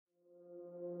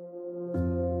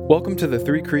Welcome to the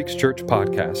Three Creeks Church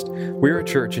podcast. We're a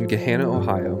church in Gahanna,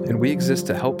 Ohio, and we exist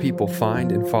to help people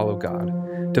find and follow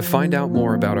God. To find out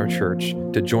more about our church,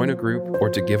 to join a group, or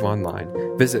to give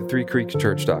online, visit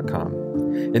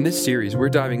threecreekschurch.com. In this series, we're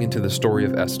diving into the story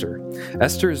of Esther.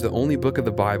 Esther is the only book of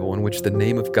the Bible in which the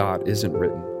name of God isn't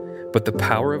written. But the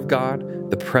power of God,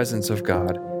 the presence of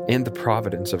God, and the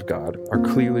providence of God are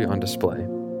clearly on display.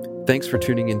 Thanks for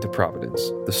tuning into Providence,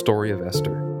 the story of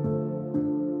Esther.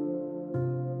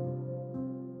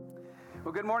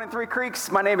 Good morning, Three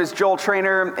Creeks. My name is Joel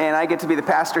Trainer, and I get to be the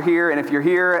pastor here. And if you're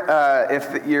here,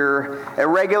 if you're a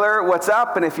regular, what's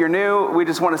up? And if you're new, we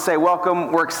just want to say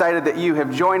welcome. We're excited that you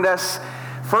have joined us.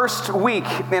 First week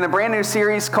in a brand new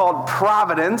series called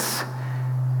Providence.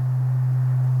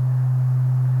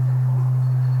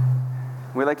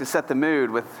 We like to set the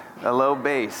mood with a low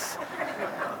bass.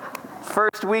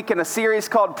 First week in a series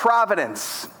called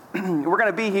Providence. We're going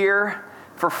to be here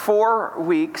for 4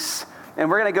 weeks. And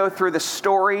we're going to go through the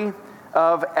story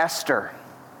of Esther.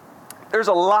 There's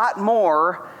a lot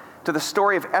more to the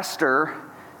story of Esther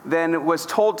than was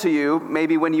told to you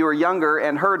maybe when you were younger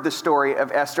and heard the story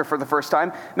of Esther for the first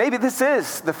time. Maybe this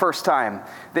is the first time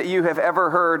that you have ever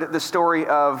heard the story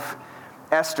of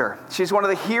Esther. She's one of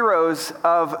the heroes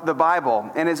of the Bible.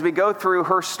 And as we go through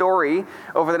her story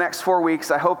over the next 4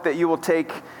 weeks, I hope that you will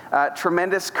take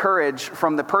tremendous courage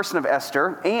from the person of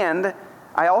Esther. And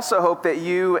I also hope that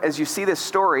you, as you see this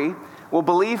story, will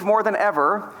believe more than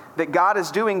ever that God is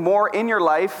doing more in your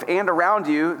life and around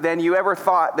you than you ever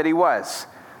thought that He was.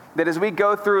 That as we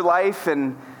go through life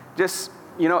and just,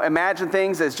 imagine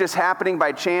things as just happening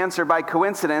by chance or by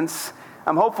coincidence,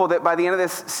 I'm hopeful that by the end of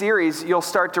this series, you'll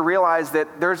start to realize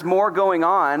that there's more going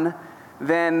on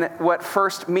than what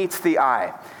first meets the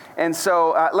eye. And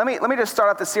so let me just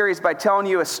start off the series by telling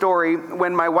you a story.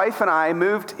 When my wife and I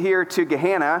moved here to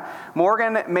Gahanna,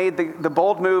 Morgan made the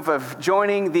bold move of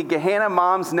joining the Gahanna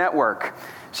Moms Network.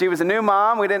 She was a new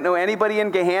mom. We didn't know anybody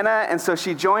in Gahanna, and so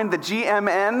she joined the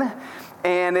GMN,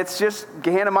 and it's just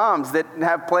Gahanna moms that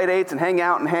have play dates and hang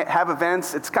out and have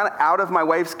events. It's kind of out of my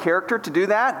wife's character to do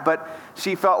that, but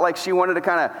she felt like she wanted to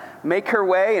kind of make her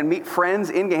way and meet friends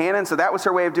in Gahanna, and so that was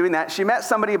her way of doing that. She met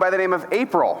somebody by the name of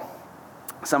April.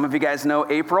 Some of you guys know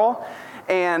April,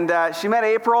 and she met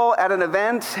April at an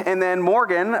event, and then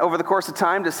Morgan, over the course of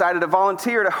time, decided to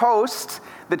volunteer to host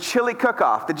the chili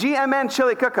cook-off, the GMN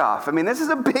chili cook-off. I mean, this is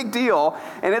a big deal,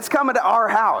 and it's coming to our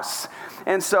house.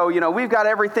 And so, we've got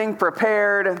everything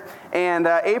prepared, and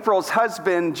April's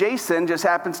husband, Jason, just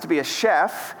happens to be a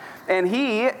chef, and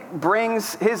he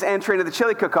brings his entry into the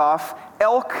chili cook-off,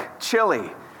 elk chili.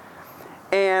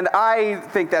 And I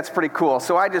think that's pretty cool.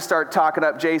 So I just start talking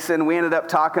up Jason. We ended up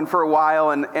talking for a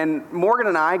while, and Morgan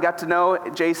and I got to know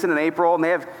Jason and April, and they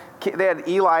had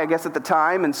Eli, I guess, at the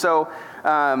time. And so,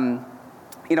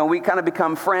 we kind of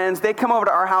become friends. They come over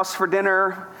to our house for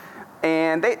dinner,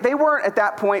 and they weren't at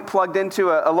that point plugged into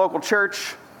a local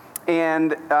church.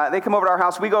 And they come over to our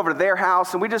house. We go over to their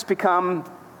house, and we just become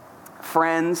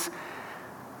friends.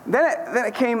 Then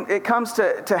it comes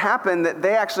to happen that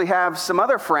they actually have some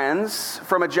other friends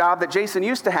from a job that Jason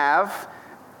used to have.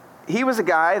 He was a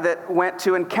guy that went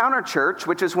to Encounter Church,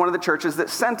 which is one of the churches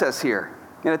that sent us here.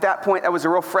 And at that point, that was a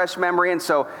real fresh memory, and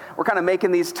so we're kind of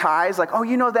making these ties, like, oh,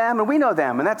 you know them, and we know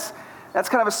them, and that's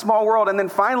kind of a small world. And then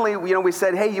finally, we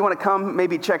said, hey, you want to come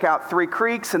maybe check out Three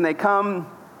Creeks? And they come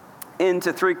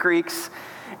into Three Creeks,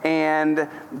 and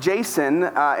Jason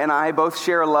and I both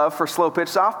share a love for slow pitch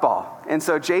softball. And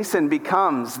so Jason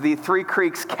becomes the Three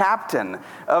Creeks captain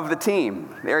of the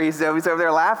team. He's over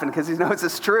there laughing because he knows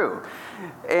it's true.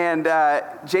 And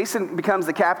Jason becomes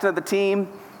the captain of the team.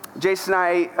 Jason and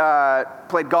I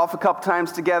played golf a couple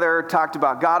times together, talked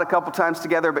about God a couple times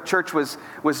together, but church was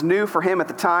new for him at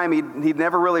the time. He'd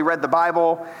never really read the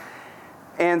Bible.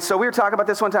 And so we were talking about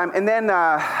this one time, and then,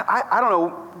 I don't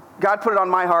know, God put it on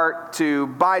my heart to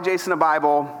buy Jason a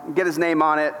Bible, get his name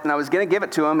on it, and I was going to give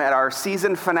it to him at our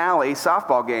season finale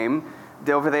softball game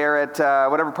over there at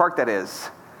whatever park that is.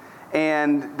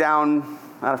 And down,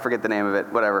 I don't forget the name of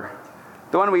it, whatever.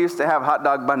 The one we used to have hot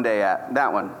dog bun day at,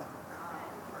 that one.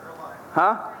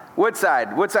 Huh?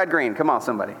 Woodside Green, come on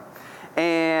somebody.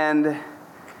 And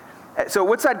so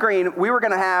Woodside Green, we were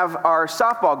going to have our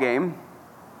softball game,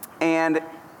 and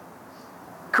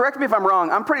correct me if I'm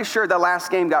wrong, I'm pretty sure the last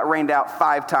game got rained out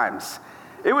 5 times.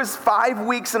 It was 5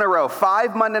 weeks in a row,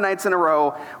 5 Monday nights in a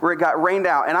row where it got rained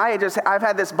out. And I've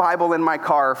had this Bible in my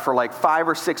car for like 5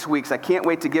 or 6 weeks. I can't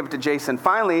wait to give it to Jason.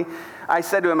 Finally, I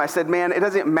said to him, man, it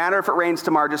doesn't matter if it rains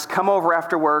tomorrow, just come over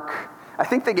after work. I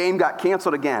think the game got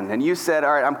canceled again. And you said,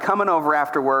 all right, I'm coming over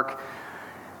after work.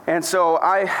 And so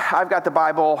I've got the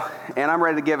Bible, and I'm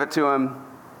ready to give it to him.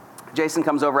 Jason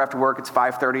comes over after work. It's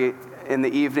 5:30 in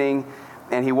the evening,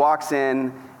 and he walks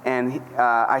in, and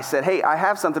I said, hey, I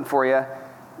have something for you.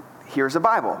 Here's a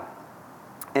Bible.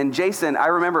 And Jason, I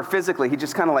remember physically, he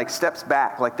just kind of like steps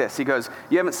back like this. He goes,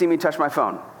 you haven't seen me touch my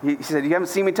phone. He said, you haven't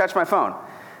seen me touch my phone.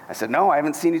 I said, no, I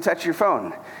haven't seen you touch your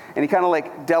phone. And he kind of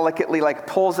like delicately like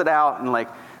pulls it out and like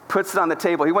puts it on the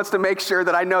table. He wants to make sure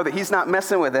that I know that he's not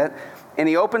messing with it. And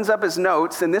he opens up his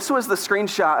notes, and this was the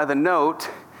screenshot of the note.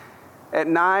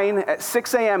 At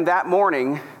 6 a.m. that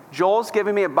morning, Joel's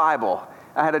giving me a Bible.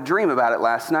 I had a dream about it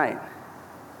last night.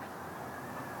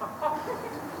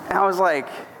 And I was like,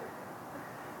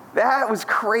 that was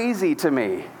crazy to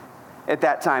me at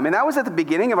that time. And that was at the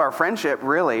beginning of our friendship,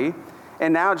 really.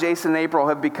 And now Jason and April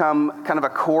have become kind of a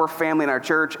core family in our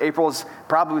church. April's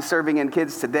probably serving in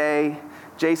kids today.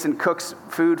 Jason cooks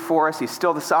food for us. He's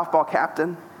still the softball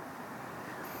captain.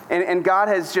 And God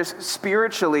has just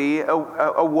spiritually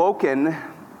awoken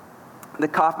the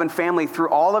Kaufman family through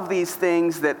all of these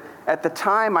things that at the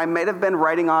time I might have been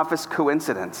writing off as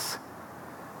coincidence.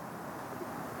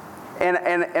 And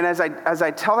as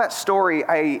I tell that story,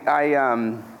 I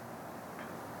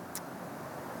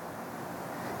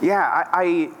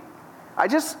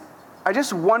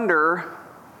just wonder,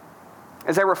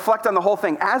 as I reflect on the whole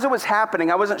thing, as it was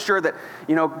happening, I wasn't sure that,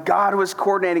 God was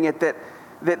coordinating it, that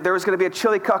there was going to be a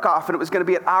chili cook-off, and it was going to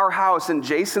be at our house. And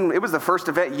Jason, it was the first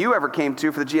event you ever came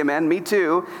to for the GMN, me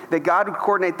too, that God would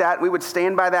coordinate that. We would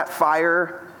stand by that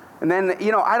fire. And then,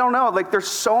 I don't know, like there's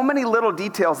so many little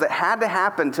details that had to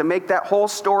happen to make that whole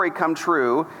story come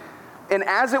true. And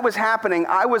as it was happening,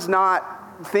 I was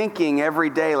not thinking every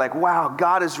day like, wow,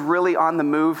 God is really on the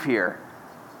move here.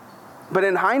 But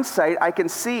in hindsight, I can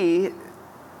see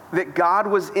that God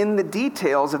was in the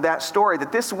details of that story,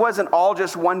 that this wasn't all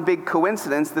just one big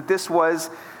coincidence, that this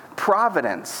was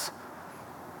providence.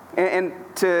 And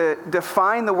to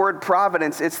define the word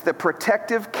providence, it's the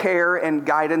protective care and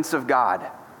guidance of God.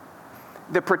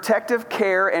 The protective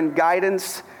care and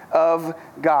guidance of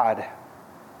God.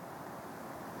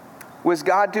 Was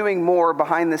God doing more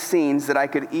behind the scenes that I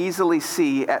could easily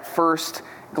see at first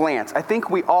glance? I think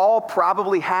we all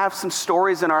probably have some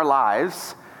stories in our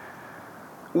lives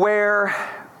where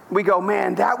we go,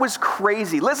 man, that was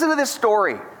crazy. Listen to this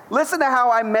story. Listen to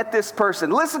how I met this person.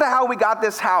 Listen to how we got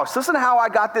this house. Listen to how I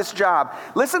got this job.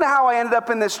 Listen to how I ended up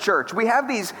in this church. We have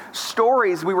these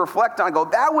stories we reflect on and go,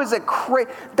 that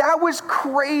was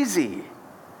crazy.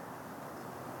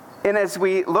 And as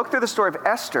we look through the story of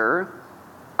Esther,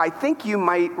 I think you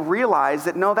might realize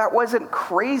that no, that wasn't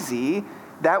crazy.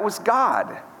 That was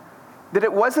God. That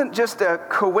it wasn't just a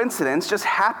coincidence, just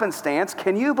happenstance.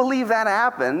 Can you believe that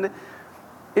happened?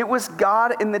 It was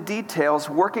God in the details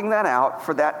working that out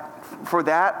for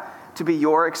that to be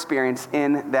your experience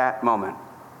in that moment.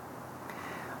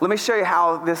 Let me show you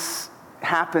how this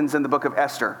happens in the book of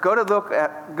Esther. Go to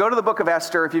the book of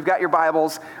Esther. If you've got your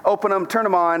Bibles, open them, turn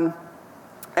them on.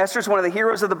 Esther's one of the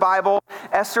heroes of the Bible.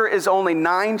 Esther is only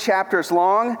 9 chapters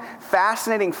long.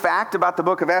 Fascinating fact about the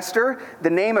book of Esther, the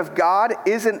name of God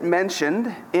isn't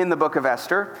mentioned in the book of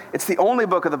Esther. It's the only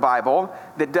book of the Bible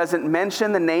that doesn't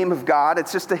mention the name of God.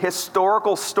 It's just a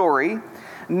historical story.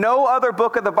 No other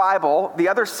book of the Bible, the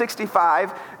other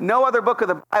 65, no other book of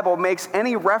the Bible makes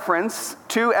any reference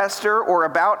to Esther or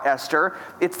about Esther.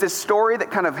 It's this story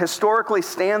that kind of historically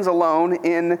stands alone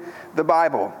in the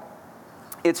Bible.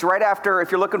 It's right after, if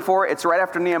you're looking for it, it's right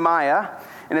after Nehemiah,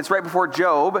 and it's right before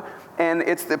Job, and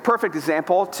it's the perfect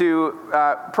example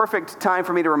perfect time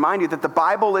for me to remind you that the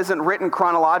Bible isn't written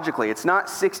chronologically. It's not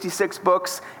 66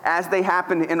 books as they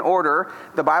happen in order.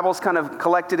 The Bible's kind of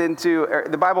collected into,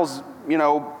 the Bible's,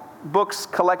 books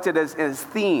collected as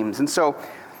themes. And so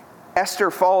Esther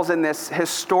falls in this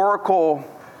historical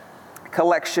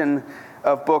collection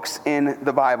of books in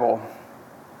the Bible.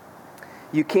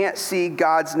 You can't see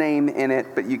God's name in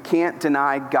it, but you can't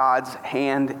deny God's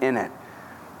hand in it.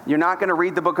 You're not going to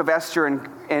read the book of Esther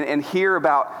and hear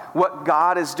about what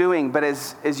God is doing, but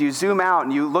as you zoom out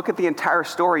and you look at the entire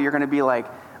story, you're going to be like,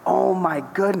 oh my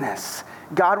goodness,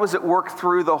 God was at work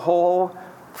through the whole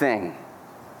thing.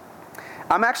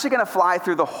 I'm actually going to fly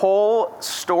through the whole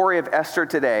story of Esther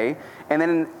today, and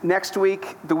then next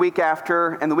week, the week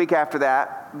after, and the week after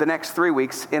that, the next 3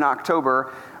 weeks in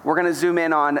October, we're going to zoom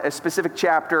in on a specific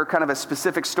chapter, kind of a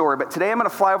specific story. But today I'm going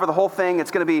to fly over the whole thing.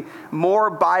 It's going to be more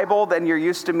Bible than you're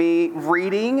used to me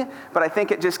reading, but I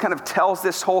think it just kind of tells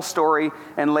this whole story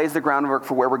and lays the groundwork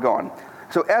for where we're going.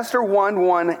 So Esther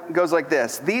 1:1 goes like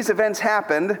this. These events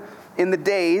happened in the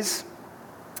days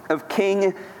of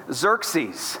King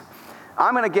Xerxes.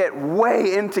 I'm going to get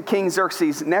way into King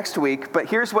Xerxes next week, but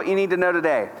here's what you need to know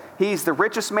today. He's the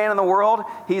richest man in the world.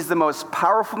 He's the most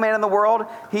powerful man in the world.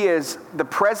 He is the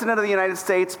president of the United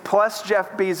States, plus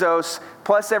Jeff Bezos,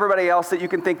 plus everybody else that you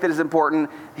can think that is important.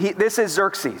 This is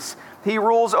Xerxes. He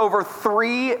rules over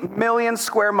 3 million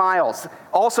square miles,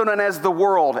 also known as the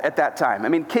world at that time. I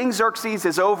mean, King Xerxes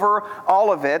is over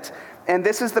all of it. And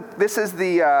this is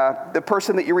the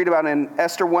person that you read about in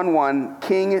Esther 1:1,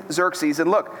 King Xerxes.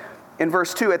 And look, in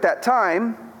verse 2, at that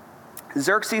time,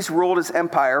 Xerxes ruled his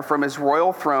empire from his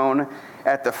royal throne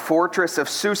at the fortress of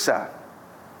Susa.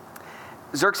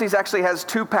 Xerxes actually has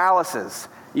 2 palaces.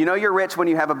 You know you're rich when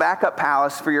you have a backup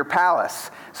palace for your palace.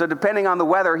 So depending on the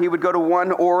weather, he would go to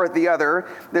one or the other.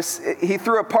 He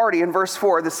threw a party in verse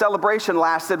 4. The celebration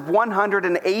lasted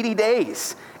 180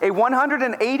 days. A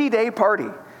 180-day party.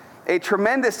 A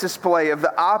tremendous display of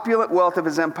the opulent wealth of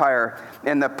his empire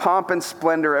and the pomp and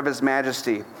splendor of his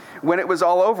majesty. When it was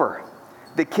all over,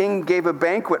 the king gave a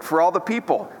banquet for all the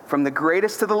people, from the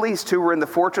greatest to the least who were in the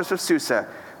fortress of Susa.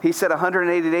 He said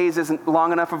 180 days isn't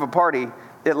long enough of a party.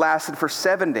 It lasted for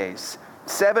 7 days.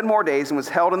 7 more days, and was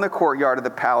held in the courtyard of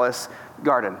the palace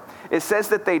garden. It says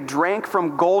that they drank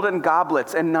from golden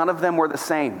goblets, and none of them were the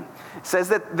same. It says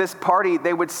that this party,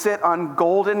 they would sit on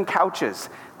golden couches.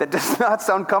 That does not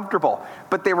sound comfortable,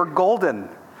 but they were golden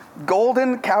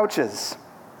couches.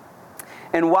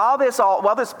 And while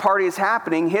this party is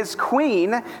happening, his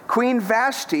queen, Queen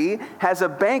Vashti, has a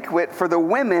banquet for the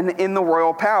women in the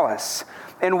royal palace.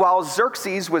 And while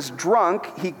Xerxes was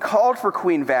drunk, he called for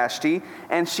Queen Vashti,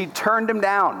 and she turned him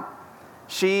down.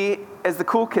 She, as the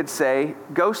cool kids say,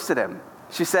 ghosted him.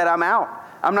 She said, "I'm out.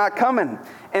 I'm not coming."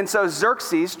 And so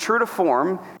Xerxes, true to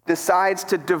form, decides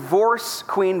to divorce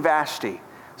Queen Vashti,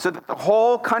 so that the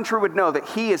whole country would know that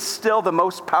he is still the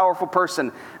most powerful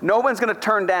person. No one's going to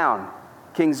turn down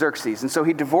King Xerxes. And so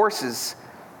he divorces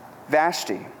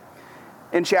Vashti.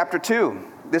 In chapter 2,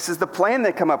 this is the plan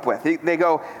they come up with. They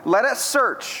go, "Let us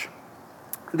search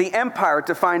the empire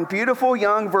to find beautiful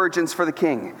young virgins for the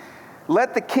king.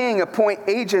 Let the king appoint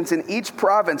agents in each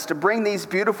province to bring these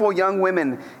beautiful young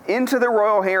women into the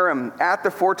royal harem at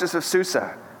the fortress of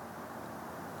Susa.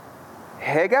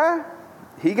 Hegai,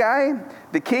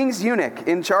 the king's eunuch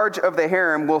in charge of the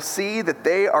harem, will see that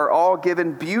they are all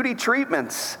given beauty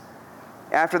treatments.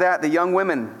 After that, the young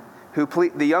woman who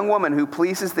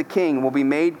pleases the king will be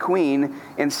made queen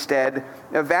instead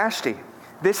of Vashti."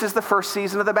 This is the first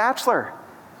season of The Bachelor.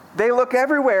 They look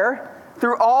everywhere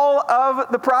through all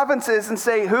of the provinces and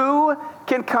say, who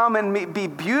can come and be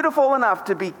beautiful enough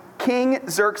to be King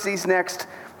Xerxes' next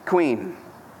queen?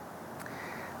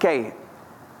 Okay,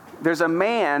 there's a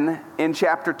man in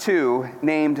chapter 2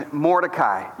 named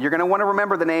Mordecai. You're going to want to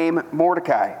remember the name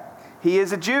Mordecai. He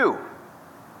is a Jew.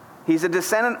 He's a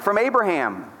descendant from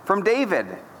Abraham, from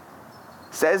David.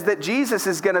 Says that Jesus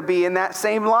is going to be in that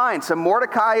same line. So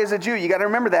Mordecai is a Jew. You got to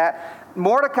remember that.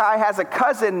 Mordecai has a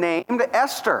cousin named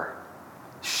Esther.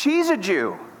 She's a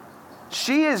Jew.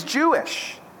 She is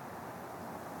Jewish.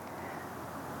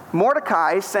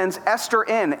 Mordecai sends Esther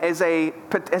in as a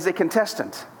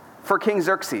contestant for King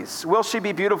Xerxes. Will she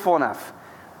be beautiful enough?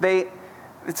 It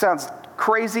sounds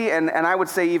crazy and I would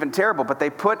say even terrible, but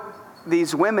they put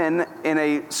these women in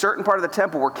a certain part of the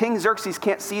temple where King Xerxes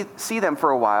can't see them for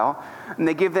a while, and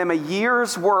they give them a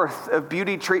year's worth of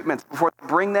beauty treatments before they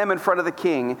bring them in front of the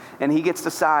king, and he gets to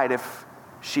decide if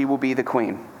she will be the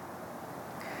queen.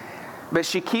 But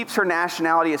she keeps her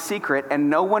nationality a secret, and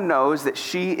no one knows that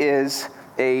she is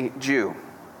a Jew.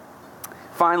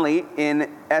 Finally,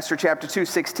 in Esther chapter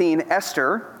 2:16,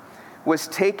 Esther was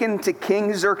taken to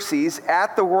King Xerxes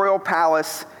at the royal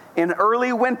palace in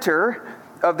early winter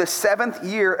of the 7th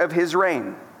year of his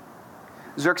reign.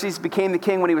 Xerxes became the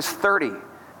king when he was 30.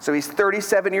 So he's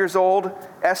 37 years old.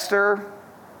 Esther,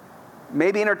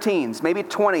 maybe in her teens, maybe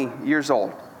 20 years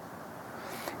old.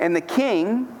 And the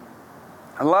king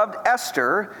loved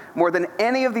Esther more than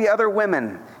any of the other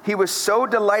women. He was so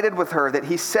delighted with her that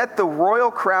he set the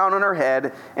royal crown on her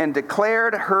head and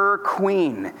declared her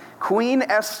queen, Queen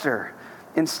Esther,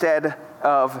 instead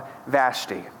of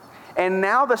Vashti. And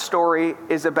now the story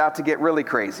is about to get really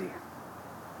crazy.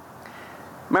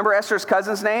 Remember Esther's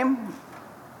cousin's name?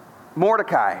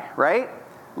 Mordecai, right?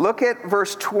 Look at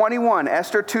verse 21,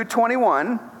 Esther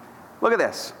 2:21. Look at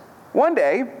this. One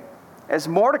day, as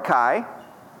Mordecai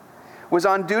was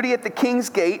on duty at the king's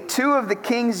gate, 2 of the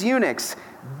king's eunuchs,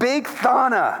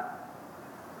 Bigthana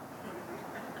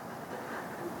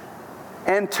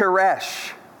and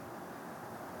Teresh,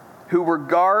 who were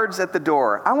guards at the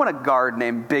door. I want a guard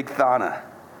named Bigthana.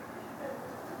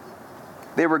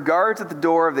 They were guards at the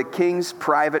door of the king's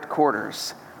private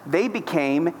quarters. They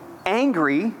became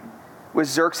angry with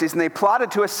Xerxes, and they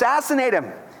plotted to assassinate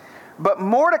him. But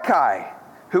Mordecai,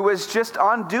 who was just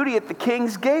on duty at the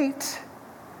king's gate,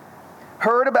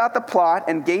 heard about the plot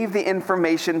and gave the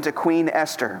information to Queen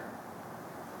Esther.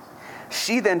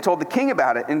 She then told the king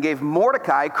about it and gave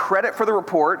Mordecai credit for the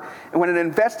report. And when an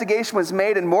investigation was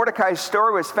made and Mordecai's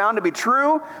story was found to be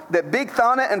true, that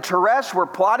Bigthana and Teresh were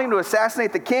plotting to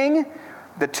assassinate the king,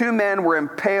 the two men were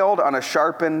impaled on a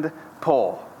sharpened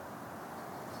pole.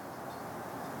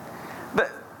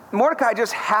 But Mordecai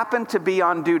just happened to be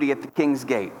on duty at the king's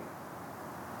gate.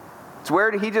 It's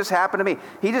where did he just happen to be?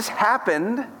 He just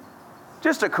happened,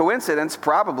 just a coincidence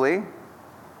probably,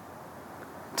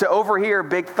 to overhear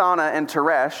Bigthana and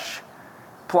Teresh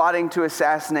plotting to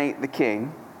assassinate the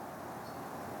king.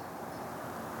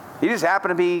 He just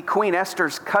happened to be Queen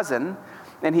Esther's cousin,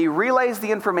 and he relays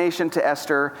the information to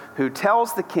Esther, who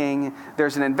tells the king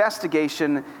there's an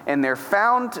investigation, and they're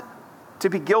found to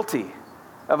be guilty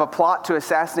of a plot to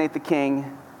assassinate the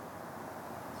king,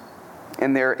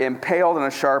 and they're impaled on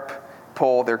a sharp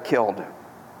pole, they're killed.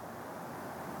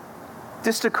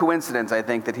 Just a coincidence, I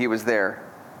think, that he was there.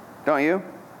 Don't you?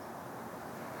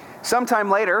 Sometime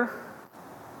later,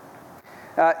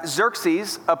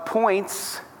 Xerxes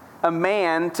appoints a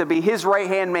man to be his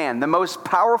right-hand man, the most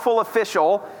powerful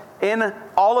official in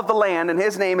all of the land, and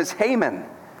his name is Haman.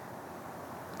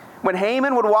 When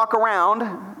Haman would walk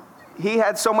around, he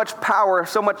had so much power,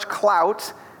 so much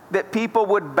clout, that people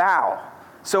would bow.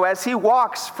 So as he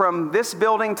walks from this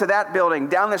building to that building,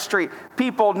 down the street,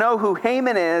 people know who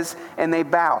Haman is, and they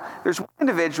bow. There's one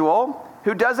individual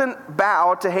who doesn't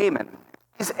bow to Haman.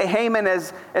 He's Haman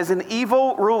as an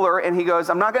evil ruler, and he goes,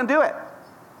 I'm not going to do it.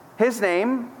 His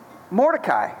name,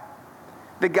 Mordecai,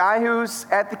 the guy who's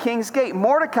at the king's gate.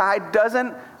 Mordecai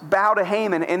doesn't bow to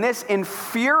Haman, and this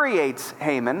infuriates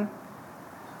Haman.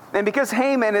 And because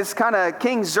Haman is kind of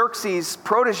King Xerxes'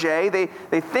 protege,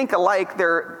 they think alike.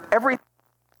 Every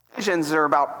decisions are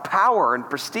about power and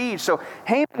prestige. So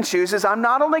Haman chooses, I'm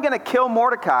not only going to kill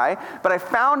Mordecai, but I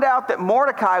found out that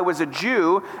Mordecai was a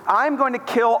Jew. I'm going to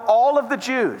kill all of the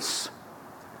Jews.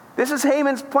 This is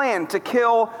Haman's plan, to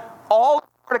kill all of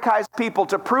Mordecai's people,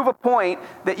 to prove a point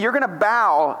that you're going to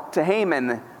bow to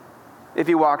Haman if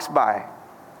he walks by.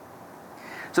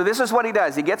 So this is what he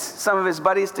does. He gets some of his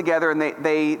buddies together, and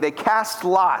they cast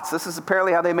lots. This is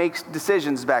apparently how they make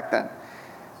decisions back then.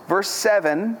 Verse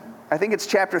 7, I think it's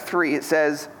chapter 3. It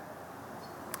says,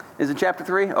 is it chapter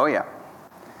 3? Oh, yeah.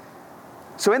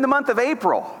 So in the month of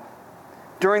April,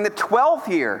 during the 12th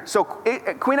year, so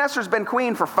Queen Esther's been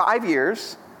queen for 5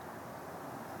 years.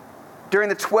 During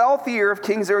the 12th year of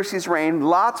King Xerxes' reign,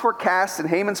 lots were cast in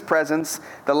Haman's presence.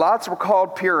 The lots were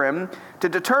called Purim, to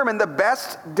determine the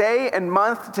best day and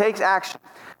month to take action.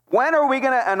 When are we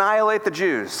going to annihilate the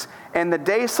Jews? And the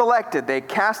day selected, they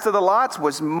casted the lots,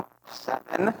 was March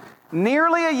 7,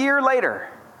 nearly a year later.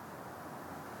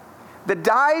 The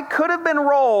die could have been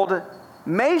rolled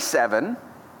May 7,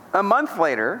 a month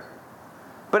later,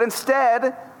 but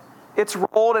instead it's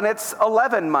rolled and it's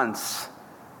 11 months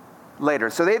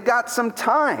later. So they've got some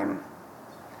time.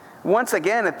 Once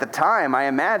again, at the time, I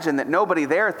imagine that nobody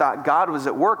there thought God was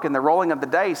at work in the rolling of the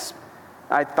dice.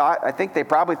 I think they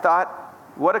probably thought,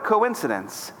 what a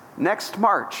coincidence. Next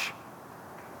March.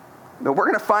 But we're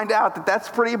going to find out that that's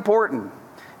pretty important.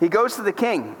 He goes to the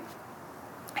king.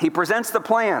 He presents the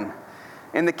plan.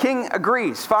 And the king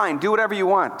agrees, fine, do whatever you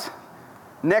want.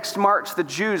 Next March, the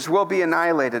Jews will be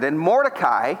annihilated. And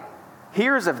Mordecai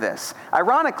hears of this.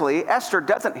 Ironically, Esther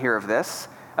doesn't hear of this.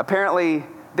 Apparently,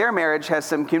 their marriage has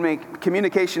some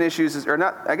communication issues, or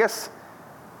not, I guess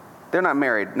they're not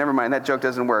married. Never mind, that joke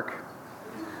doesn't work.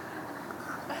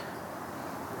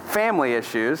 Family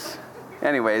issues.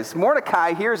 Anyways,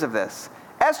 Mordecai hears of this.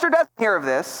 Esther doesn't hear of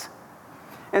this.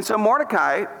 And so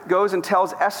Mordecai goes and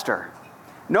tells Esther.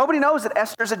 Nobody knows that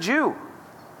Esther's a Jew.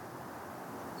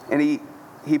 And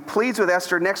he pleads with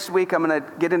Esther. Next week, I'm going to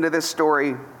get into this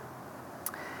story.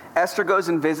 Esther goes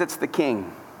and visits the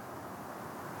king.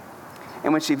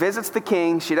 And when she visits the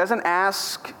king, she doesn't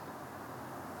ask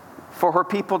for her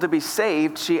people to be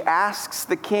saved. She asks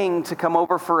the king to come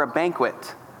over for a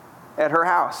banquet at her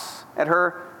house, at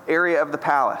her area of the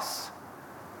palace.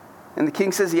 And the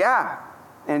king says, yeah.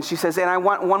 And she says, and I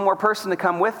want one more person to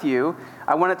come with you.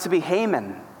 I want it to be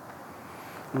Haman.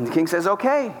 And the king says,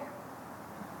 okay.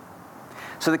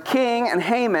 So the king and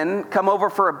Haman come over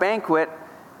for a banquet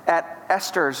at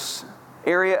Esther's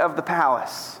area of the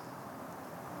palace.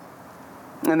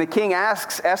 And the king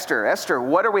asks Esther, Esther,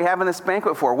 what are we having this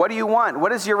banquet for? What do you want?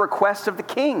 What is your request of the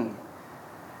king?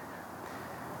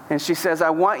 And she says,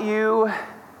 I want you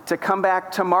to come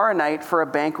back tomorrow night for a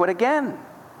banquet again.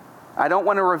 I don't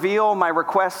want to reveal my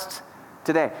request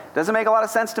today. Doesn't make a lot of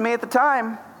sense to me at the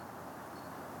time.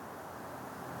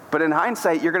 But in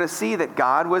hindsight, you're going to see that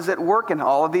God was at work in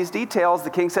all of these details. The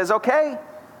king says, okay.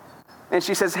 And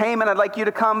she says, Haman, I'd like you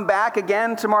to come back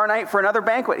again tomorrow night for another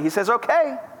banquet. He says,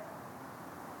 okay.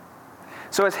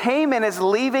 So as Haman is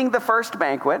leaving the first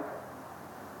banquet,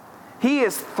 he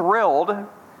is thrilled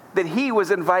that he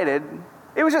was invited.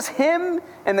 It was just him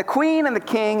and the queen and the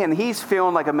king, and he's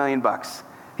feeling like $1 million.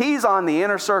 He's on the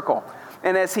inner circle.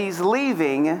 And as he's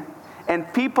leaving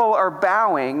and people are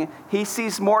bowing, he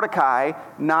sees Mordecai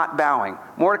not bowing.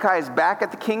 Mordecai is back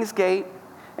at the king's gate,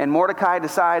 and Mordecai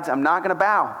decides, I'm not going to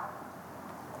bow.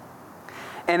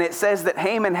 And it says that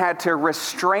Haman had to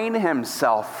restrain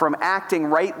himself from acting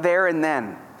right there and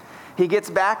then. He gets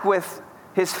back with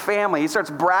his family. He starts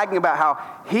bragging about how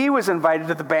he was invited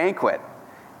to the banquet.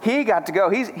 He got to go.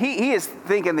 He is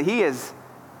thinking that he is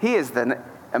the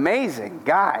amazing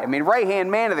guy. I mean,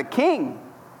 right-hand man of the king.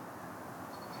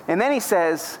 And then he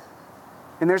says,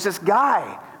 and there's this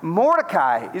guy,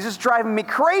 Mordecai, he's just driving me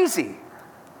crazy.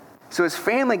 So his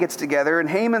family gets together, and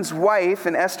Haman's wife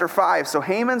in Esther 5. So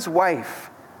Haman's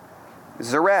wife,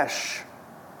 Zeresh,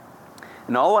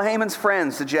 and all of Haman's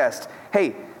friends suggest,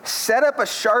 hey, set up a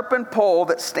sharpened pole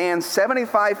that stands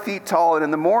 75 feet tall, and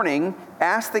in the morning,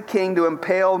 ask the king to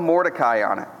impale Mordecai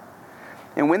on it.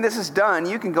 And when this is done,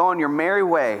 you can go on your merry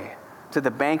way to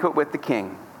the banquet with the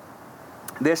king.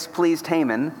 This pleased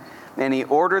Haman, and he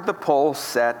ordered the pole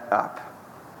set up.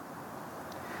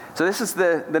 So this is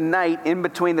the night in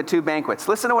between the two banquets.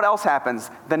 Listen to what else happens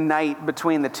the night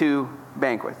between the two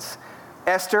banquets.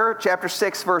 Esther chapter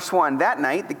 6, verse 1. That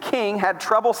night, the king had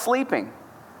trouble sleeping.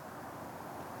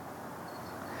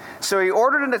 So he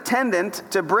ordered an attendant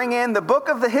to bring in the book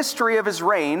of the history of his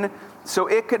reign so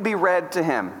it could be read to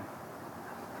him.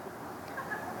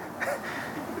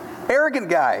 Arrogant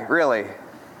guy, really.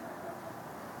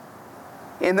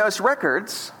 In those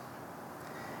records,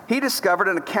 he discovered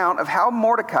an account of how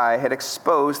Mordecai had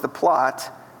exposed the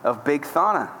plot of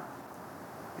Bigthana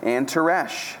and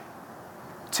Teresh,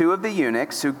 two of the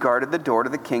eunuchs who guarded the door to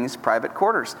the king's private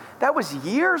quarters. That was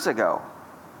years ago.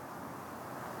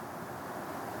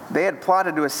 They had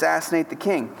plotted to assassinate the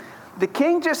king. The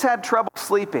king just had trouble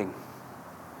sleeping.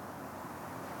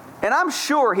 And I'm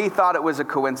sure he thought it was a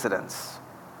coincidence.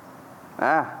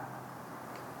 And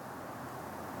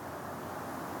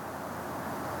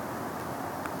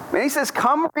he says,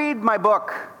 come read my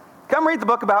book. Come read the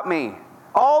book about me.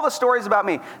 All the stories about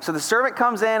me. So the servant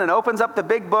comes in and opens up the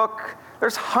big book.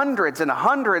 There's hundreds and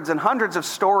hundreds and hundreds of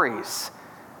stories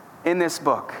in this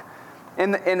book.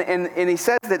 And he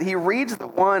says that he reads the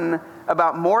one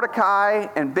about Mordecai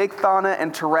and Bigthana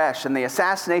and Teresh and the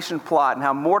assassination plot and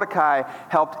how Mordecai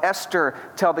helped Esther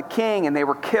tell the king and they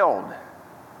were killed.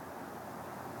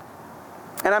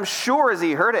 And I'm sure as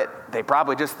he heard it, they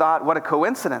probably just thought, what a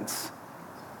coincidence.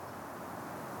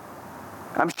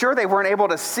 I'm sure they weren't able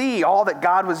to see all that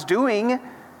God was doing.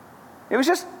 It was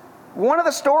just one of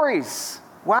the stories.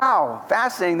 Wow,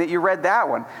 fascinating that you read that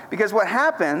one. Because what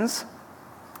happens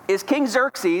is King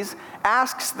Xerxes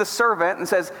asks the servant and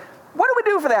says, what do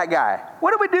we do for that guy?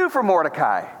 What do we do for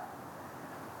Mordecai?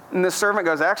 And the servant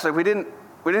goes, actually, we didn't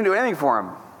do anything for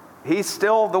him. He's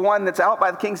still the one that's out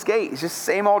by the king's gate. He's just the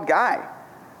same old guy.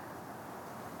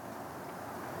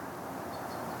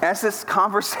 As this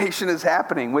conversation is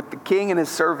happening with the king and his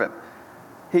servant,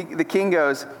 the king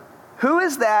goes, who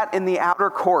is that in the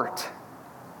outer court?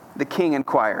 The king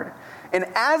inquired. And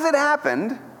as it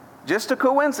happened, just a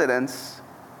coincidence,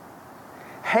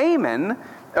 Haman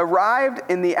arrived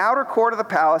in the outer court of the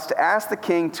palace to ask the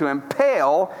king to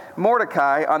impale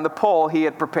Mordecai on the pole he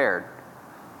had prepared.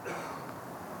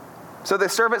 So the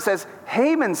servant says,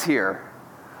 Haman's here.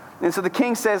 And so the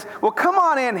king says, well, come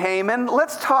on in, Haman,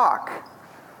 let's talk.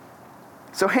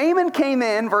 So Haman came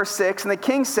in, verse 6, and the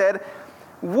king said,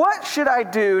 what should I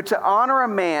do to honor a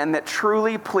man that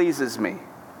truly pleases me?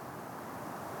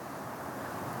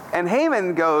 And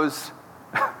Haman goes,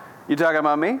 you talking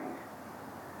about me?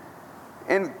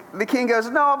 And the king goes,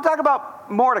 no, I'm talking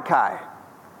about Mordecai.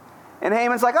 And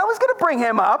Haman's like, I was going to bring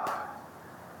him up.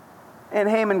 And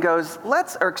Haman goes,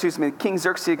 King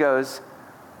Xerxes goes,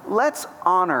 let's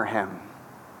honor him.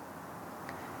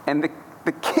 And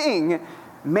the king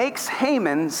makes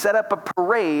Haman set up a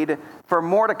parade for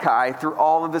Mordecai through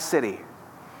all of the city.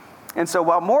 And so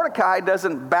while Mordecai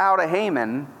doesn't bow to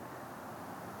Haman,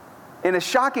 in a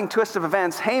shocking twist of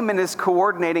events, Haman is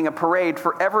coordinating a parade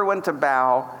for everyone to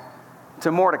bow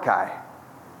to Mordecai.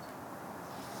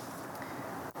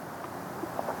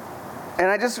 And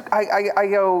I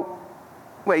go,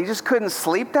 wait, you just couldn't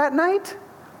sleep that night?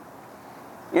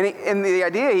 And the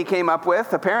idea he came up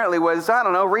with apparently was, I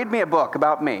don't know, read me a book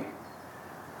about me.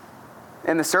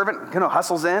 And the servant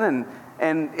hustles in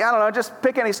and I don't know, just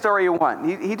pick any story you want.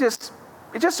 It's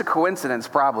just a coincidence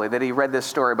probably that he read this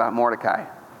story about Mordecai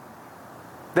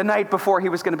the night before he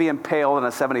was going to be impaled on a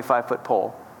 75-foot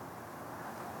pole.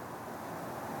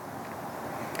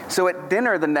 So at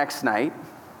dinner the next night,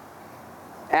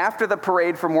 after the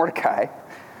parade for Mordecai,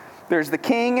 there's the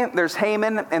king, there's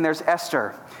Haman, and there's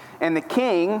Esther. And the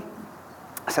king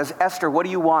says, Esther, what do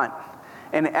you want?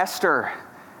 And Esther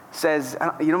says,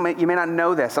 you may not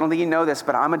know this. I don't think you know this,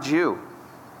 but I'm a Jew.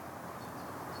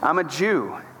 I'm a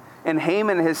Jew. And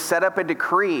Haman has set up a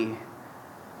decree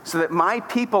so that my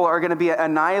people are going to be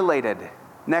annihilated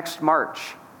next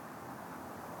March.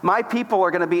 My people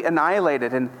are going to be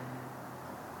annihilated. And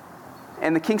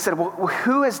the king said, well,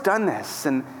 who has done this?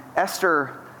 And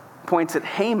Esther points at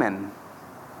Haman.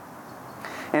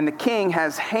 And the king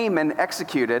has Haman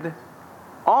executed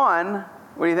on,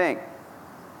 what do you think?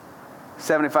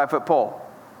 75-foot pole.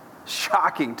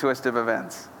 Shocking twist of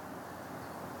events.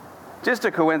 Just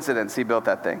a coincidence he built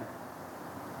that thing.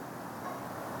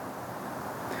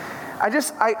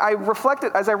 I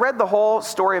reflected, as I read the whole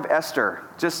story of Esther,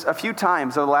 just a few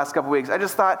times over the last couple of weeks, I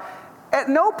just thought, at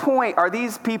no point are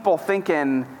these people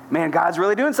thinking, man, God's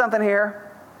really doing something here.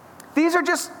 These are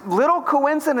just little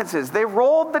coincidences. They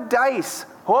rolled the dice.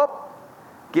 Whoop,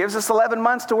 gives us 11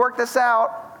 months to work this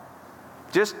out.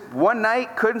 Just one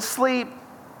night, couldn't sleep.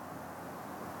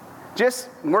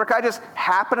 Mordecai just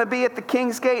happened to be at the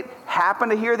king's gate,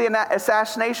 happened to hear the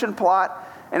assassination plot.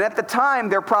 And at the time,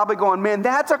 they're probably going, man,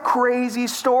 that's a crazy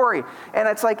story. And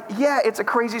it's like, yeah, it's a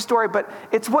crazy story, but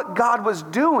it's what God was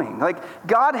doing. Like,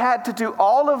 God had to do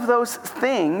all of those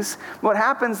things. What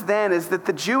happens then is that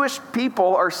the Jewish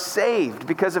people are saved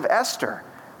because of Esther.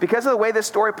 Because of the way this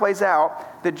story plays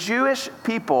out, the Jewish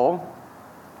people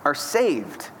are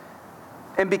saved.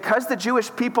 And because the Jewish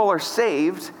people are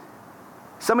saved,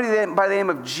 somebody by the name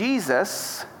of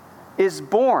Jesus is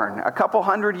born a couple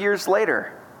hundred years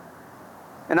later.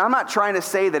 And I'm not trying to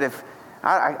say that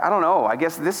I don't know, I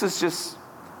guess this is just,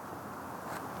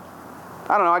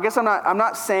 I don't know, I guess I'm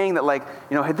not saying that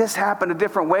had this happened a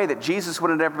different way that Jesus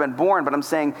wouldn't have ever been born, but I'm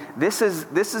saying this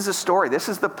is a story, this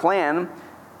is the plan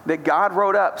that God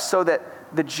wrote up so that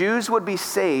the Jews would be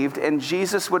saved and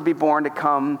Jesus would be born to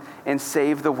come and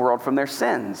save the world from their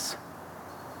sins.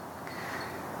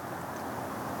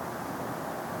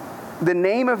 The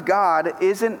name of God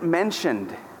isn't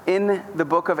mentioned in the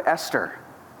book of Esther.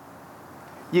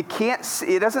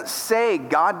 It doesn't say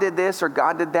God did this or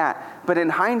God did that. But in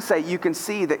hindsight, you can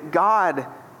see that God,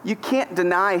 you can't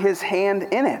deny his hand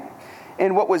in it.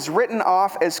 And what was written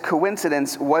off as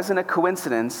coincidence wasn't a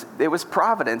coincidence. It was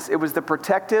providence. It was the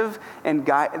protective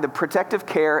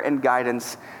care and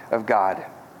guidance of God.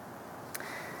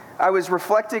 I was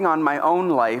reflecting on my own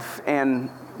life, and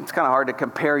it's kind of hard to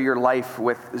compare your life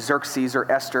with Xerxes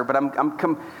or Esther, but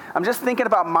I'm just thinking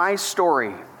about my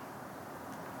story.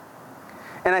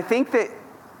 And I think that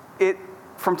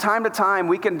from time to time,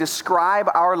 we can describe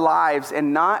our lives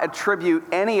and not attribute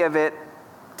any of it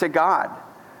to God.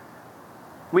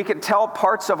 We can tell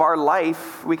parts of our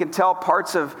life, we can tell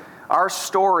parts of our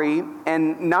story,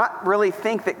 and not really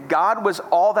think that God was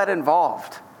all that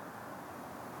involved.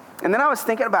 And then I was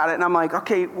thinking about it, and I'm like,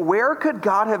 okay, where could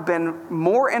God have been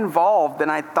more involved than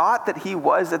I thought that he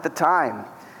was at the time?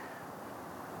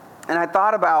 And I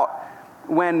thought about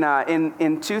when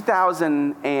in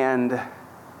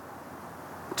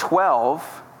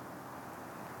 2012,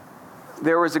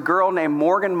 there was a girl named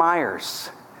Morgan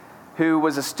Myers who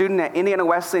was a student at Indiana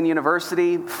Wesleyan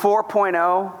University,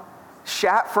 4.0,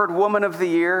 Shatford Woman of the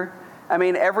Year. I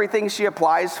mean, everything she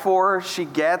applies for, she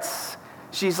gets.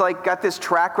 She's got this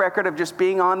track record of just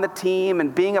being on the team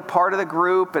and being a part of the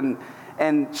group, and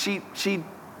she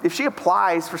if she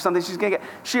applies for something, she's going to get.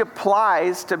 She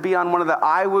applies to be on one of the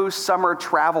IWU summer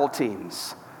travel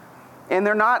teams. And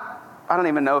they're not, I don't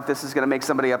even know if this is going to make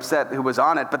somebody upset who was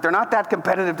on it, but they're not that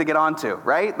competitive to get onto,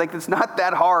 right? It's not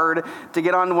that hard to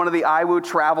get on one of the IWU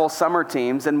travel summer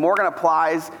teams. And Morgan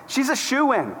applies. She's a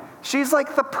shoo-in. She's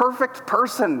the perfect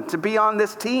person to be on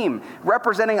this team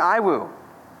representing IWU.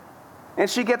 And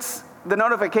she gets the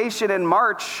notification in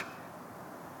March,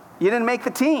 you didn't make the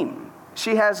team.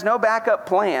 She has no backup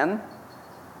plan.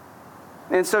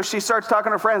 And so she starts talking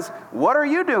to her friends, what are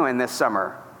you doing this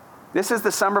summer? This is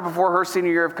the summer before her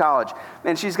senior year of college.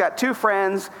 And she's got two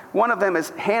friends. One of them is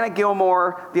Hannah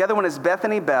Gilmore. The other one is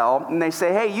Bethany Bell. And they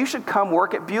say, hey, you should come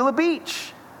work at Beulah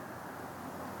Beach.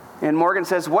 And Morgan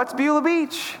says, what's Beulah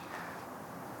Beach?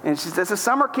 And she says, it's a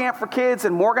summer camp for kids,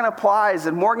 and Morgan applies,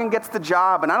 and Morgan gets the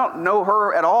job. And I don't know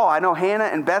her at all. I know Hannah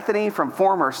and Bethany from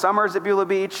former summers at Beulah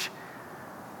Beach.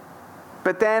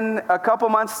 But then a couple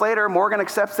months later, Morgan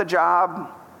accepts the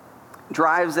job,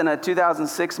 drives in a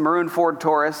 2006 maroon Ford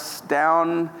Taurus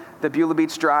down the Beulah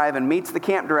Beach Drive and meets the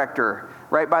camp director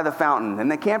right by the fountain.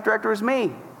 And the camp director is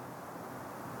me.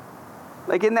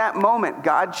 Like in that moment,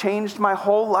 God changed my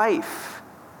whole life.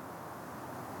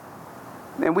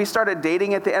 And we started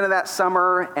dating at the end of that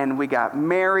summer, and we got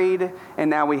married, and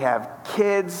now we have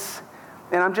kids.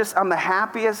 And I'm the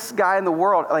happiest guy in the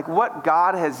world. Like what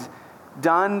God has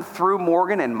done through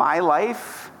Morgan in my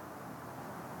life,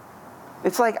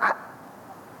 it's like,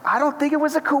 I don't think it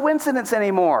was a coincidence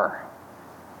anymore.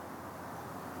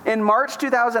 In March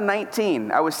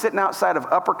 2019, I was sitting outside of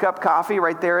Upper Cup Coffee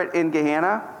right there in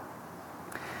Gahanna,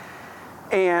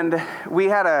 and we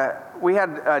had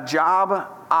a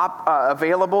job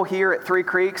available here at Three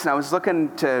Creeks, and I was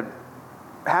looking to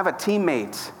have a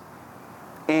teammate,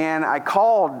 and I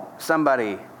called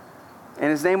somebody,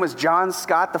 and his name was John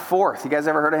Scott IV. You guys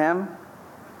ever heard of him?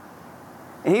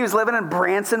 And he was living in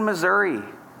Branson, Missouri.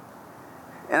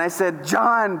 And I said,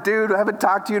 John, dude, I haven't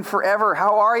talked to you in forever.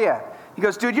 How are you? He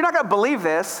goes, dude, you're not going to believe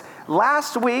this.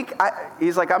 Last week,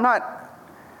 he's like, I'm not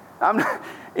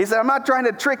trying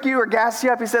to trick you or gas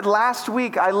you up. He said, last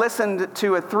week I listened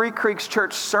to a Three Creeks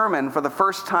Church sermon for the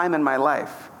first time in my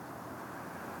life.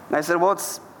 And I said, well,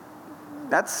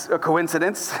 that's a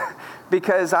coincidence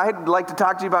because I'd like to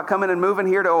talk to you about coming and moving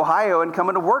here to Ohio and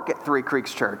coming to work at Three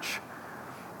Creeks Church.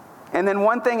 And then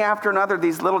one thing after another,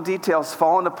 these little details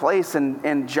fall into place,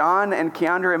 and John and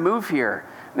Keandra move here,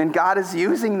 and God is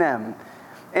using them.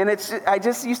 And I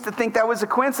just used to think that was a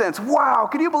coincidence. Wow,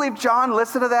 can you believe John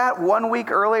listened to that 1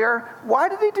 week earlier? Why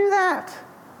did he do that?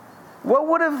 What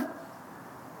would have...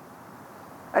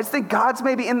 I just think God's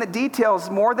maybe in the details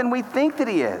more than we think that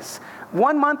he is.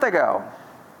 1 month ago,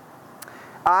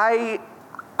 I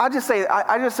just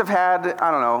have had,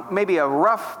 I don't know, maybe a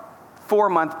rough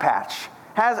 4-month patch.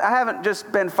 I haven't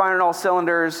just been firing all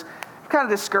cylinders, kind of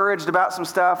discouraged about some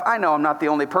stuff. I know I'm not the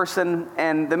only person,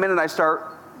 and the minute I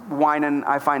start whining,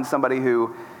 I find somebody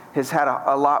who has had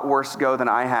a lot worse go than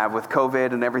I have with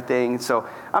COVID and everything. So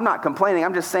I'm not complaining.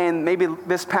 I'm just saying maybe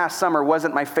this past summer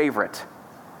wasn't my favorite.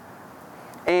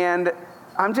 And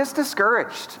I'm just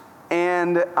discouraged.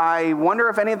 And I wonder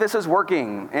if any of this is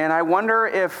working. And I wonder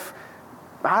if,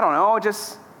 I don't know,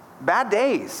 just bad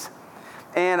days.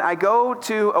 And I go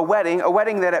to a wedding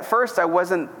that at first I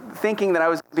wasn't thinking that I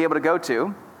was going to be able to go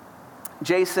to.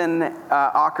 Jason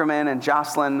Ackerman and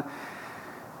Jocelyn.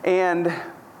 And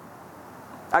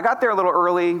I got there a little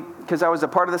early because I was a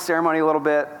part of the ceremony a little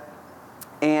bit.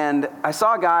 And I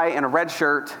saw a guy in a red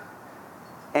shirt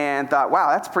and thought,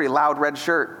 wow, that's a pretty loud red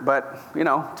shirt. But,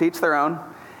 to each their own.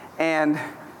 And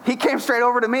he came straight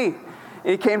over to me.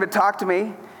 He came to talk to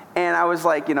me. And I was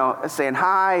like, saying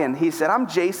hi. And he said, I'm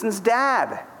Jason's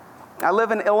dad. I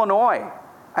live in Illinois.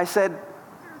 I said,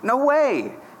 no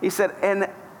way. He said, and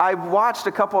I watched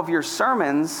a couple of your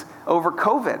sermons over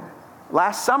COVID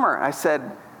last summer. I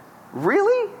said,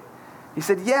 really? He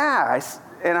said, yeah.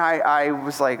 And I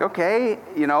was like, okay,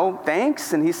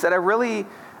 thanks. And he said,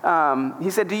 he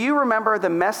said, do you remember the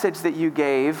message that you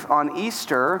gave on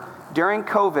Easter during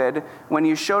COVID when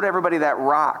you showed everybody that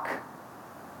rock?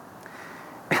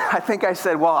 I think I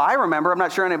said, well, I remember. I'm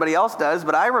not sure anybody else does,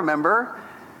 but I remember.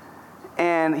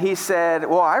 And he said,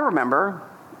 well, I remember.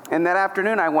 And that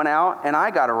afternoon I went out and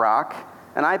I got a rock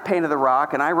and I painted the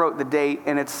rock and I wrote the date,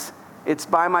 and it's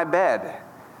by my bed.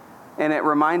 And it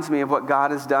reminds me of what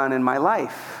God has done in my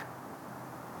life.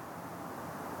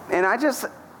 And I guess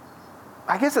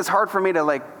it's hard for me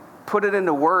to put it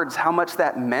into words how much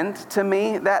that meant to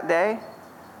me that day.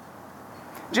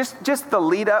 Just the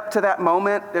lead up to that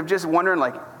moment of just wondering,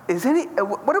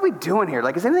 what are we doing here?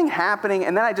 Is anything happening?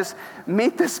 And then I just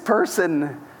meet this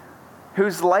person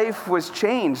whose life was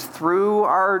changed through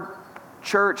our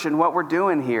church and what we're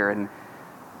doing here. And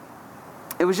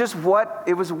it was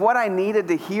what I needed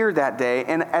to hear that day.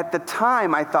 And at the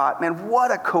time I thought, man,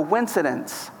 what a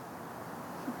coincidence.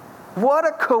 What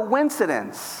a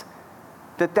coincidence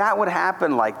that would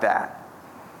happen like that.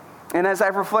 And as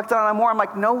I've reflected on it more, I'm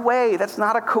like, no way, that's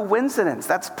not a coincidence.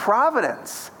 That's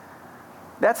providence.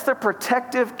 That's the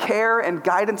protective care and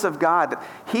guidance of God.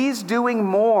 He's doing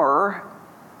more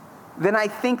than I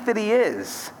think that he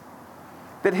is.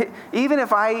 Even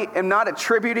if I am not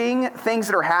attributing things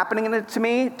that are happening to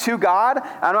me to God,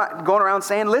 I'm not going around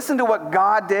saying, listen to what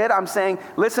God did. I'm saying,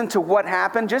 listen to what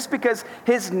happened. Just because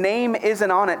his name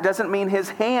isn't on it doesn't mean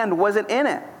his hand wasn't in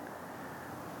it.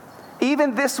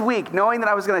 Even this week, knowing that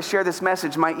I was going to share this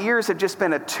message, my ears have just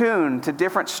been attuned to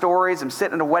different stories. I'm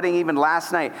sitting at a wedding even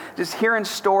last night, just hearing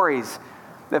stories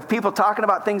of people talking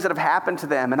about things that have happened to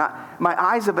them. And my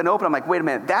eyes have been open. I'm like, wait a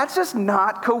minute, that's just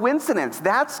not coincidence.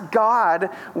 That's God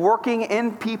working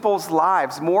in people's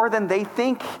lives more than they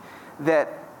think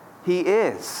that He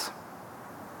is.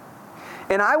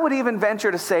 And I would even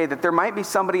venture to say that there might be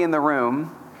somebody in the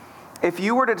room, if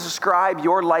you were to describe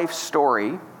your life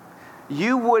story,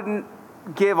 you wouldn't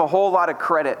give a whole lot of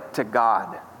credit to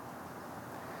God.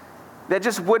 That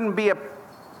just wouldn't be a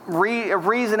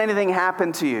reason anything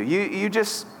happened to you. You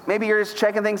just, maybe you're just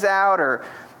checking things out, or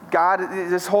God,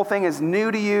 this whole thing is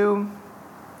new to you.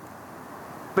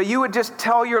 But you would just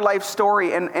tell your life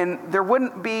story, and there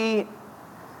wouldn't be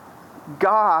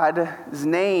God's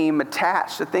name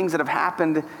attached to things that have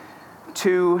happened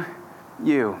to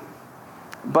you.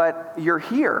 But you're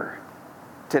here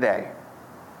today.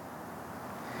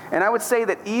 And I would say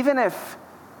that even if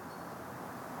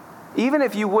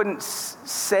you wouldn't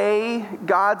say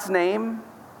God's name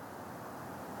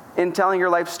in telling your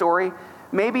life story,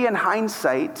 maybe in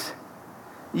hindsight,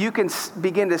 you can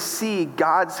begin to see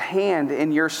God's hand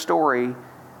in your story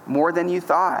more than you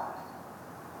thought.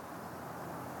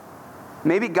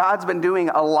 Maybe God's been doing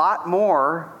a lot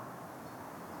more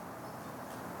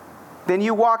than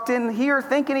you walked in here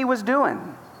thinking He was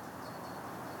doing.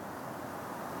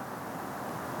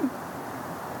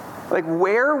 Like,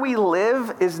 where we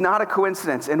live is not a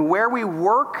coincidence, and where we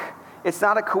work, it's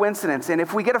not a coincidence. And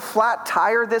if we get a flat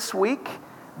tire this week,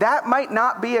 that might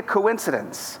not be a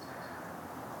coincidence.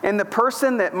 And the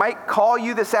person that might call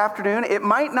you this afternoon, it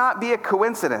might not be a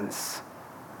coincidence.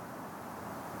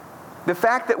 The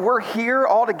fact that we're here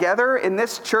all together in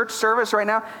this church service right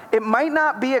now, it might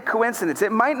not be a coincidence.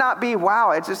 It might not be,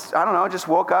 wow, just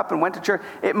woke up and went to church.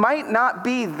 It might not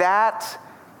be that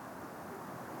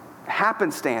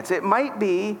happenstance. It might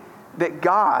be that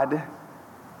God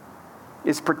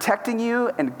is protecting you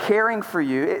and caring for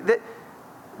you.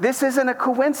 This isn't a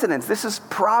coincidence. This is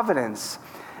providence.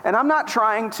 And I'm not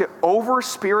trying to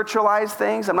over-spiritualize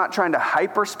things. I'm not trying to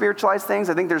hyper-spiritualize things.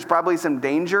 I think there's probably some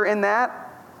danger in that.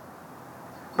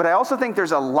 But I also think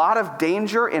there's a lot of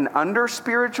danger in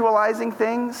under-spiritualizing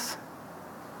things,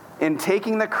 in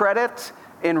taking the credit,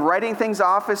 in writing things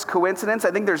off as coincidence.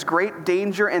 I think there's great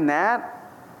danger in that.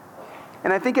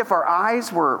 And I think if our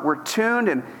eyes were tuned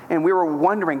and we were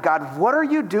wondering, God, what are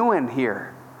you doing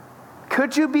here?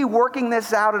 Could you be working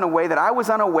this out in a way that I was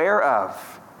unaware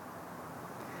of?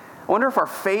 I wonder if our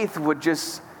faith would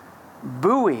just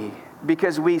buoy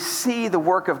because we see the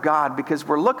work of God, because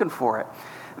we're looking for it.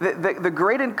 The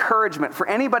great encouragement for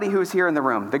anybody who's here in the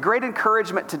room, the great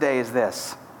encouragement today is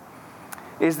this,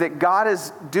 is that God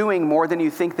is doing more than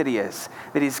you think that He is.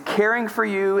 That He's caring for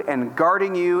you and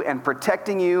guarding you and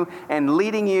protecting you and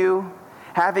leading you,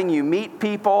 having you meet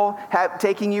people,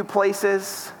 taking you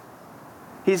places.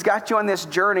 He's got you on this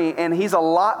journey, and He's a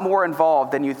lot more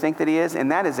involved than you think that He is,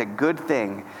 and that is a good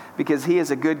thing because He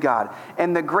is a good God.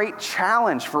 And the great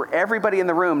challenge for everybody in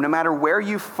the room, no matter where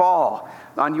you fall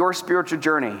on your spiritual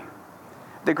journey,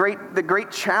 the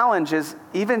great challenge is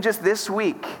even just this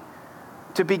week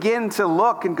to begin to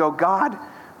look and go, God,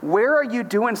 where are you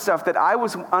doing stuff that I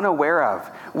was unaware of?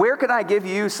 Where can I give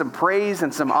you some praise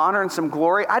and some honor and some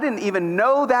glory? I didn't even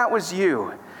know that was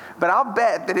you. But I'll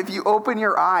bet that if you open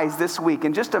your eyes this week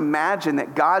and just imagine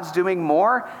that God's doing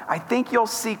more, I think you'll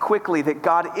see quickly that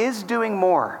God is doing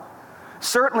more.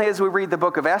 Certainly as we read the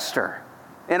book of Esther.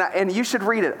 And you should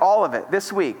read it, all of it,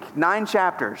 this week. 9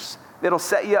 chapters. It'll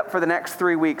set you up for the next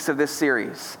 3 weeks of this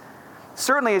series.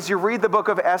 Certainly as you read the book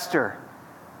of Esther,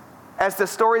 as the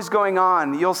story's going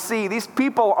on, you'll see these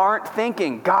people aren't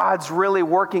thinking, God's really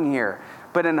working here.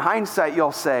 But in hindsight,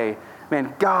 you'll say,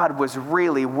 man, God was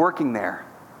really working there.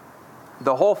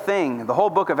 The whole thing, the whole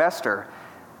book of Esther,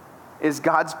 is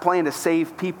God's plan to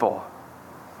save people.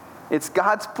 It's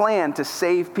God's plan to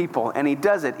save people, and He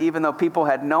does it even though people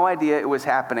had no idea it was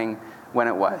happening when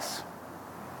it was.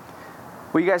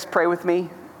 Will you guys pray with me?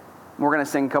 We're going to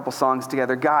sing a couple songs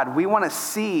together. God, we want to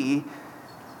see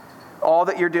all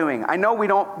that you're doing. I know we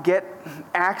don't get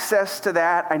access to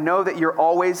that. I know that you're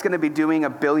always going to be doing a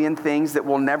billion things that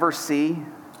we'll never see.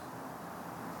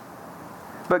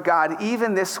 But God,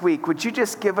 even this week, would you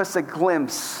just give us a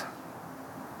glimpse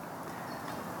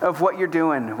of what you're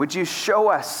doing? Would you show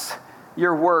us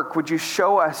your work? Would you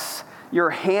show us your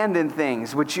hand in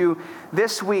things? Would you,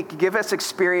 this week, give us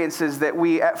experiences that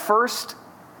we at first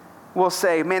will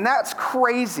say, man, that's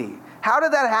crazy. How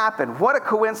did that happen? What a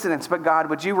coincidence. But God,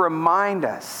 would you remind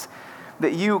us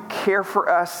that you care for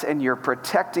us and you're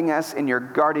protecting us and you're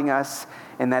guarding us,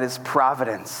 and that is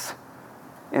providence.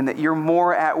 and that you're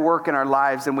more at work in our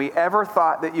lives than we ever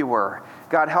thought that you were.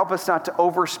 God, help us not to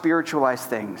over-spiritualize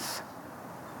things.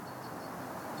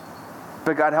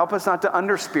 But God, help us not to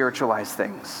under-spiritualize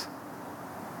things.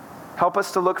 Help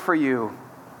us to look for you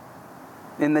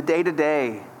in the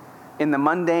day-to-day, in the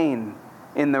mundane,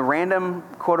 in the random,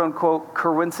 quote-unquote,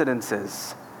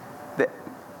 coincidences that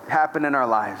happen in our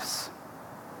lives.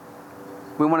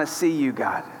 We want to see you,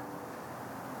 God.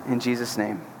 In Jesus'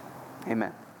 name,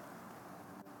 amen.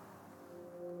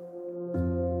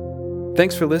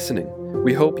 Thanks for listening.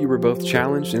 We hope you were both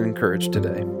challenged and encouraged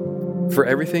today. For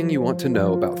everything you want to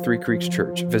know about Three Creeks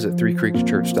Church, visit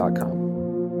threecreekschurch.com.